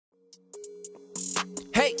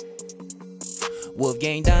Hey!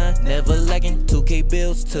 WolfGxngDon, never lagging, 2K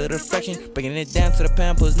bills to the fraction, breaking it down to the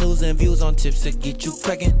pampers, news and views on tips to get you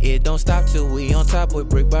cracking. It don't stop till we on top,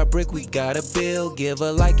 with brick by brick we gotta build. Give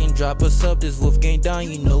a like and drop a sub, this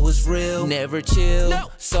WolfGxngDon, you know it's real. Never chill,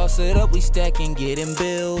 no. Sauce it up, we stacking, getting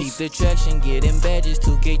bills. Peep the traction, getting badges,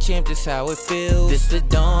 2K champ, this how it feels. This the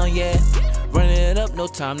dawn, yeah. Running it up, no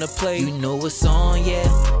time to play. You know what's on, yeah.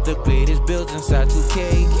 The greatest builds inside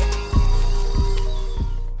 2K.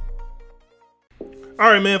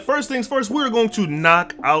 Alright man, first things first, we're going to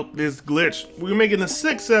knock out this glitch. We're making a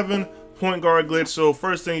 6'7" point guard glitch, so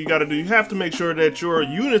first thing you gotta do, you have to make sure that your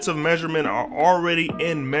units of measurement are already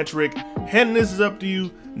in metric. Handness is up to you,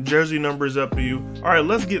 jersey number is up to you. Alright,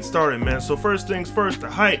 let's get started, man. So first things first, the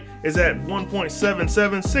height is at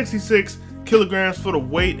 1.77, 66 kilograms for the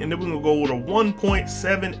weight, and then we're gonna go with a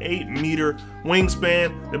 1.78 meter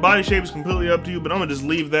wingspan. The body shape is completely up to you, but I'm gonna just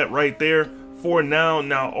leave that right there for now.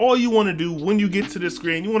 Now all you want to do when you get to this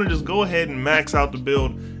screen, you want to just go ahead and max out the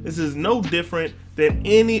build. This is no different than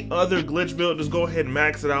any other glitch build. Just go ahead and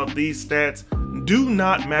max it out. These stats do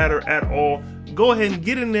not matter at all. Go ahead and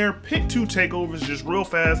get in there, pick 2 takeovers just real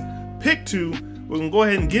fast, pick 2. We're gonna go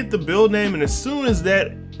ahead and get the build name, and as soon as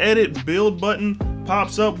that edit build button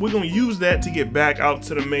pops up, we're gonna use that to get back out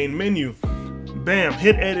to the main menu. Bam,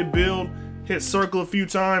 hit edit build, hit circle a few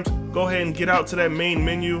times, go ahead and get out to that main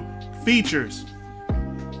menu. Features,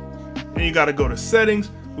 and you got to go to settings.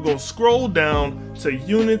 We're going to scroll down to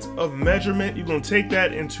units of measurement. You're going to take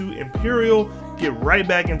that into Imperial, get right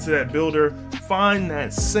back into that builder, find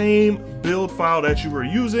that same build file that you were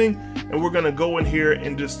using, and we're going to go in here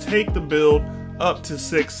and just take the build up to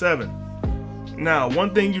 6'7". Now,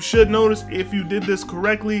 one thing you should notice if you did this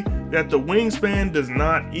correctly, that the wingspan does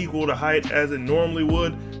not equal the height as it normally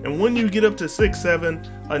would. And when you get up to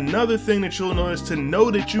 6'7", another thing that you'll notice to know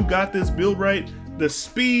that you got this build right, the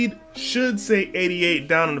speed should say 88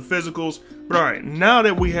 down in the physicals. But all right, now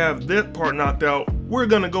that we have that part knocked out, we're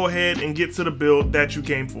gonna go ahead and get to the build that you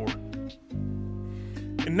came for.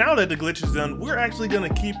 And now that the glitch is done, we're actually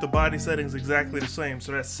gonna keep the body settings exactly the same.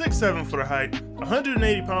 So that's 6'7" for the height,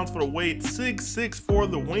 180 pounds for the weight, 6'6" for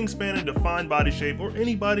the wingspan and defined body shape, or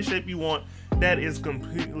any body shape you want. That is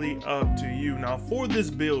completely up to you. Now for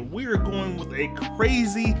this build, we are going with a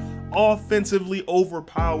crazy, offensively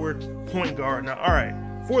overpowered point guard. Now, all right,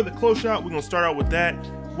 for the close shot, we're gonna start out with that.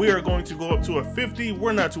 We are going to go up to a 50.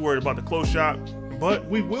 We're not too worried about the close shot, but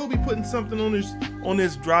we will be putting something on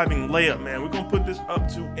this driving layup, man. We're gonna put this up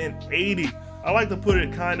to an 80. I like to put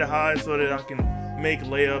it kind of high so that I can make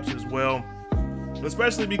layups as well,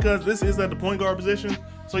 especially because this is at the point guard position.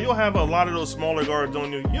 So you'll have a lot of those smaller guards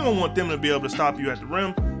on you. You don't want them to be able to stop you at the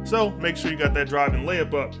rim. So make sure you got that driving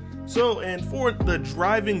layup up. So, and for the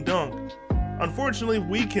driving dunk, unfortunately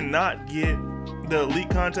we cannot get the elite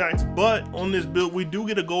contacts, but on this build we do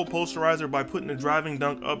get a gold posterizer by putting the driving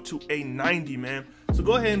dunk up to a 90, man. So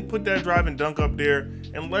go ahead and put that driving dunk up there,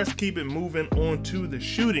 and let's keep it moving on to the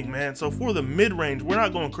shooting, man. So for the mid-range, we're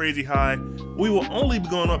not going crazy high. We will only be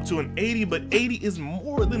going up to an 80, but 80 is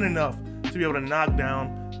more than enough to be able to knock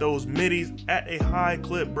down those middies at a high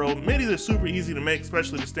clip, bro. Middies are super easy to make,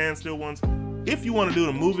 especially the standstill ones. If you want to do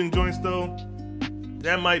the moving joints though,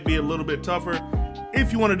 that might be a little bit tougher.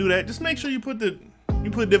 If you want to do that, just make sure you put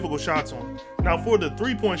difficult shots on. Now for the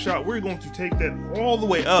 3-point shot, we're going to take that all the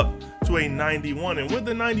way up to a 91. And with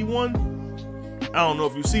the 91, I don't know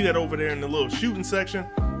if you see that over there in the little shooting section,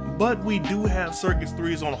 but we do have Circus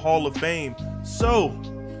 3s on Hall of Fame. So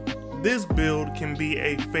this build can be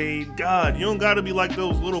a fade god. You don't gotta be like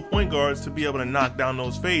those little point guards to be able to knock down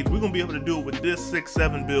those fades. We're gonna be able to do it with this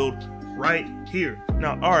 6'7" build right here.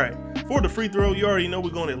 Now, all right, for the free throw, you already know we're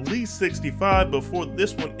going at least 65, but for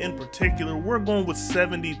this one in particular, we're going with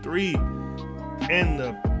 73.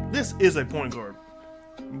 And this is a point guard,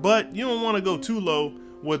 but you don't want to go too low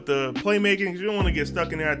with the playmaking. You don't want to get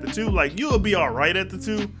stuck in there at the 2. Like, you'll be all right at the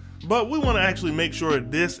 2, but we want to actually make sure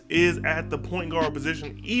this is at the point guard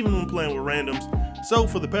position, even when playing with randoms. So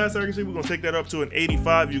for the pass accuracy, we're going to take that up to an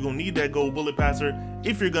 85. You're going to need that gold bullet passer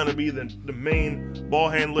if you're going to be the main ball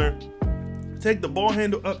handler. Take the ball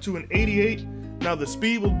handle up to an 88. Now the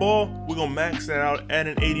speed with ball, we're going to max that out at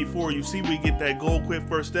an 84. You see we get that gold quick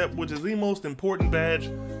first step, which is the most important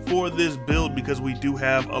badge for this build because we do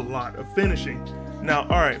have a lot of finishing. Now,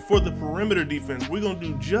 all right, for the perimeter defense, we're going to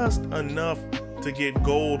do just enough to get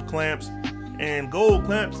gold clamps, and gold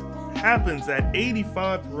clamps happens at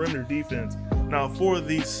 85 perimeter defense. Now for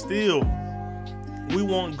the steal, we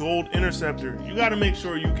want gold interceptor. You got to make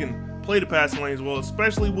sure you can play the passing lanes well,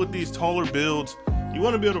 especially with these taller builds. You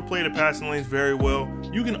want to be able to play the passing lanes very well.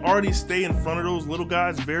 You can already stay in front of those little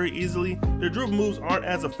guys very easily. Their dribble moves aren't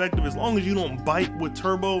as effective. As long as you don't bite with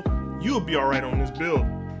turbo, you'll be all right on this build.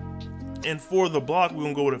 And for the block, we're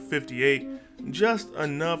gonna go with a 58. Just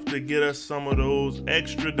enough to get us some of those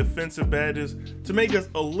extra defensive badges to make us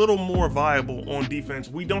a little more viable on defense.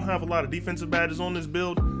 We don't have a lot of defensive badges on this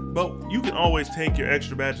build, but you can always take your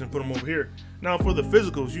extra badges and put them over here. Now for the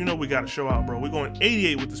physicals, you know we got to show out, bro. We're going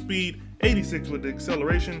 88 with the speed, 86 with the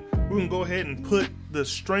acceleration. We're gonna go ahead and put the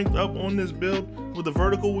strength up on this build. With the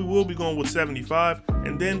vertical, we will be going with 75,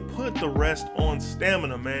 and then put the rest on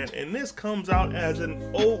stamina, man. And this comes out as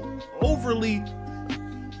an overly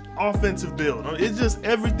offensive build. It's just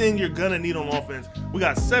everything you're gonna need on offense. We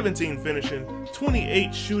got 17 finishing,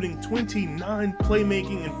 28 shooting, 29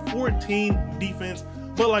 playmaking, and 14 defense.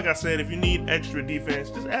 But like I said, if you need extra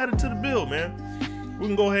defense, just add it to the build, man. We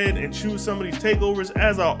can go ahead and choose some of these takeovers.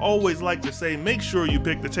 As I always like to say, make sure you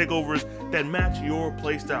pick the takeovers that match your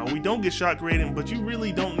playstyle. We don't get shot creating, but you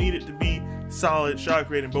really don't need it to be solid shot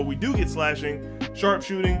creating. But we do get slashing,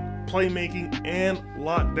 sharpshooting, playmaking, and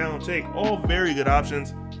lockdown take. All very good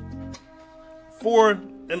options for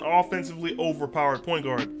an offensively overpowered point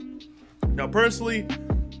guard. Now personally,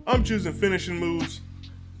 I'm choosing finishing moves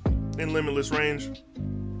in limitless range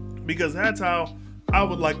because that's how I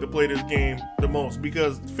would like to play this game the most,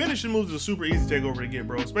 because finishing moves is a super easy takeover to get,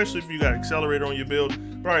 bro, especially if you got accelerator on your build.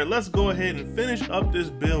 All right, let's go ahead and finish up this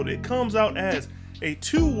build. It comes out as a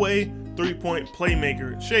two-way three-point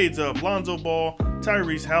playmaker. Shades of Lonzo Ball,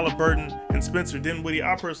 Tyrese Halliburton, and Spencer Dinwiddie.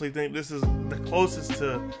 I personally think this is the closest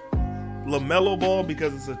to LaMelo Ball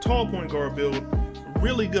because it's a tall point guard build.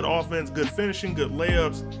 Really good offense, good finishing, good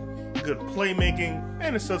layups, good playmaking,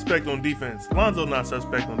 and a suspect on defense. Lonzo not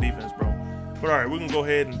suspect on defense, bro. But all right, we're gonna go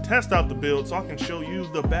ahead and test out the build so I can show you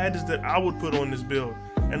the badges that I would put on this build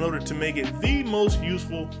in order to make it the most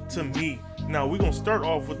useful to me. Now we're gonna start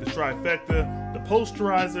off with the trifecta, the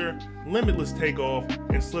posterizer, limitless takeoff,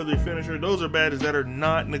 and slithery finisher. Those are badges that are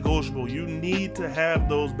not negotiable. You need to have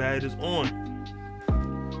those badges on.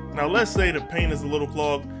 Now let's say the paint is a little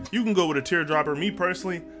clogged. You can go with a teardropper. Me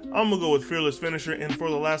personally, I'm gonna go with fearless finisher, and for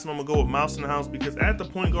the last one, I'm gonna go with mouse in the house, because at the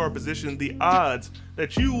point guard position, the odds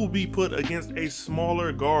that you will be put against a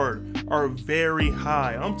smaller guard are very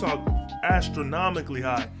high. I'm talking astronomically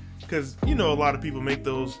high, because you know a lot of people make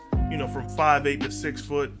those, you know, from 5'8" to 6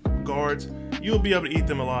 foot guards. You'll be able to eat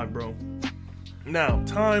them alive, bro. Now,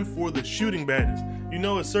 time for the shooting badges. You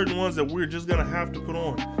know, it's certain ones that we're just gonna have to put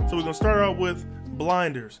on. So we're gonna start out with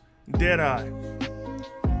blinders, deadeye.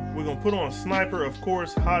 We're gonna put on sniper, of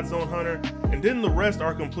course, hot zone hunter, and then the rest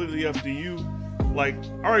are completely up to you. Like,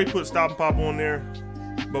 I already put stop and pop on there,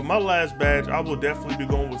 but my last badge, I will definitely be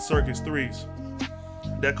going with circus 3s.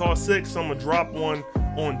 That cost 6, so I'm gonna drop one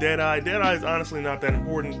on deadeye. Deadeye is honestly not that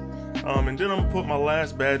important. And then I'm gonna put my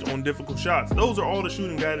last badge on difficult shots. Those are all the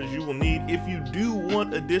shooting badges you will need. If you do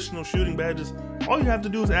want additional shooting badges, all you have to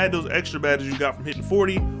do is add those extra badges you got from hitting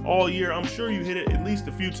 40 all year. I'm sure you hit it at least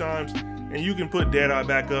a few times, and you can put deadeye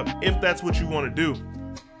back up if that's what you want to do.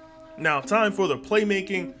 Now, time for the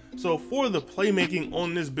playmaking. So for the playmaking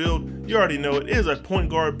on this build, you already know it is a point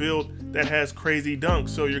guard build that has crazy dunks.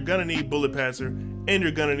 So you're gonna need bullet passer, and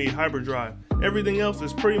you're gonna need hyperdrive. Everything else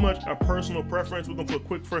is pretty much a personal preference. We're gonna put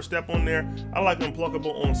quick first step on there. I like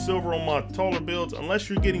unpluckable on silver on my taller builds. Unless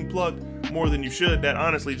you're getting plucked more than you should, that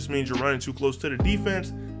honestly just means you're running too close to the defense.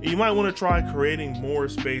 And you might want to try creating more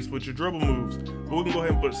space with your dribble moves. But we can go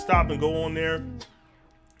ahead and put stop and go on there.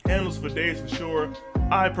 Handles for days for sure.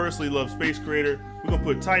 I personally love Space Creator. We're gonna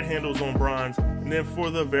put tight handles on bronze. And then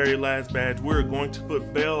for the very last badge, we're going to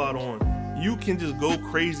put bailout on. You can just go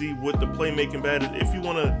crazy with the playmaking badges. If you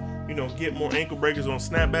wanna, you know, get more ankle breakers on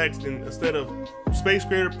snapbacks, then instead of Space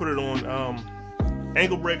Creator, put it on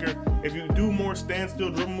ankle breaker. If you do more standstill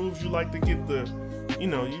dribble moves, you like to get the, you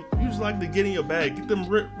know, you just like to get in your bag, get them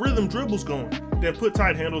rhythm dribbles going, then put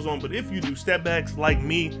tight handles on. But if you do step backs like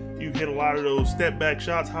me, you hit a lot of those step back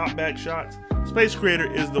shots, hop back shots, Space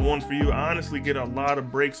Creator is the one for you. I honestly get a lot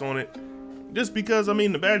of breaks on it, just because, I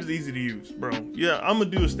mean, the badge is easy to use, bro. Yeah, I'm gonna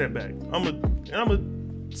do a step back. I'm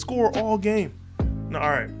gonna score all game. Now,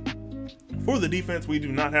 all right. For the defense, we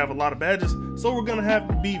do not have a lot of badges, so we're gonna have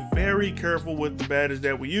to be very careful with the badges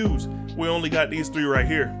that we use. We only got these 3 right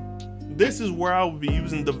here. This is where I will be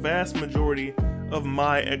using the vast majority of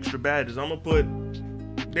my extra badges. I'm gonna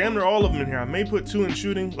put damn near all of them in here. I may put 2 in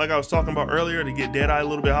shooting, like I was talking about earlier, to get deadeye a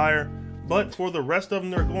little bit higher. But for the rest of them,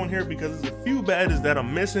 they're going here because there's a few badges that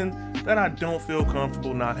I'm missing that I don't feel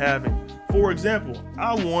comfortable not having. For example,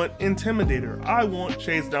 I want Intimidator, I want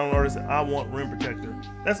Chase Down Artist, and I want Rim Protector.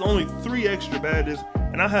 That's only 3 extra badges,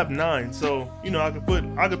 and I have 9, so you know I could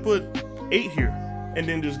put 8 here, and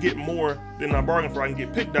then just get more than I bargained for. I can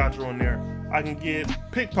get pick dodger on there. I can get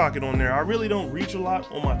pickpocket on there. I really don't reach a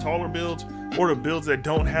lot on my taller builds or the builds that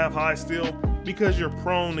don't have high steal, because you're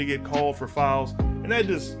prone to get called for fouls, and that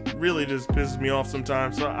just really just pisses me off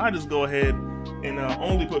sometimes. So I just go ahead and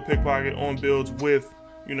only put pickpocket on builds with,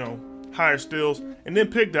 you know, higher steals, and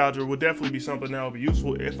then pick dodger would definitely be something that would be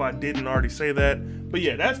useful if I didn't already say that. But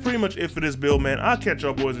yeah, that's pretty much it for this build, man. I'll catch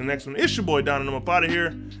y'all boys in the next one. It's your boy Don, and I'm up out of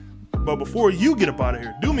here. But before you get up out of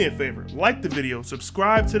here, do me a favor, like the video,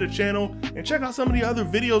 subscribe to the channel, and check out some of the other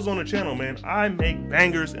videos on the channel, man. I make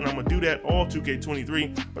bangers, and I'm gonna do that all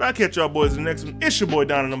 2K23. But I'll catch y'all boys in the next one. It's your boy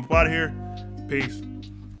Don, and I'm up out of here. Peace.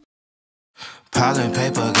 Piling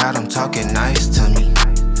paper got them talking nice to me.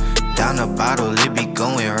 Down the bottle, it be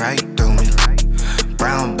going right through me.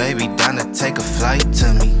 Brown baby down to take a flight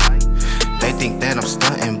to me. They think that I'm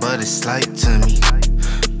stunting, but it's slight to me.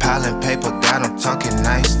 Piling paper got them talking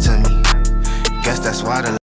nice to me. Guess that's why the